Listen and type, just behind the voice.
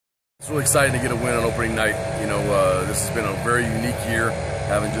It's really exciting to get a win on opening night. You know, this has been a very unique year,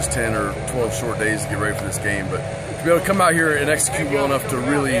 having just 10 or 12 short days to get ready for this game. But to be able to come out here and execute well enough to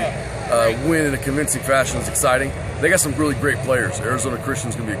really win in a convincing fashion is exciting. They got some really great players. Arizona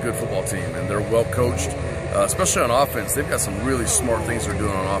Christian's going to be a good football team, and they're well coached, especially on offense. They've got some really smart things they're doing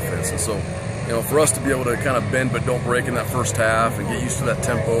on offense. And so, you know, for us to be able to kind of bend but don't break in that first half and get used to that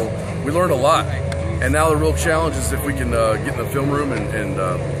tempo, we learned a lot. And now the real challenge is if we can get in the film room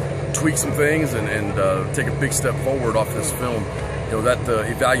and tweak some things and take a big step forward off this film. You know, that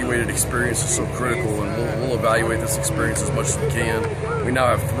evaluated experience is so critical, and we'll evaluate this experience as much as we can. We now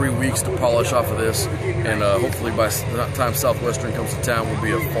have 3 weeks to polish off of this, and hopefully by the time Southwestern comes to town, we'll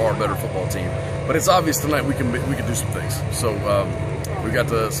be a far better football team. But it's obvious tonight we can do some things. So we've got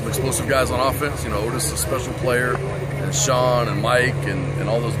some explosive guys on offense. You know, Otis is a special player, and Sean and Mike and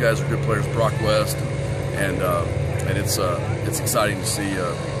all those guys are good players. Brock West, and it's exciting to see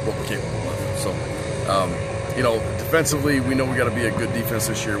what we're capable of. So, you know, defensively, we know we got to be a good defense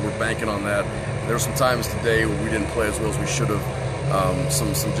this year. We're banking on that. There were some times today where we didn't play as well as we should have.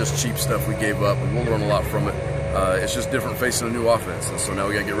 Some just cheap stuff we gave up, and we'll learn a lot from it. It's just different facing a new offense, and so now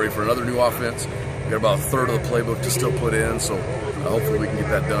we got to get ready for another new offense. We got about a third of the playbook to still put in, so hopefully we can get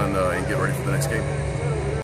that done and get ready for the next game.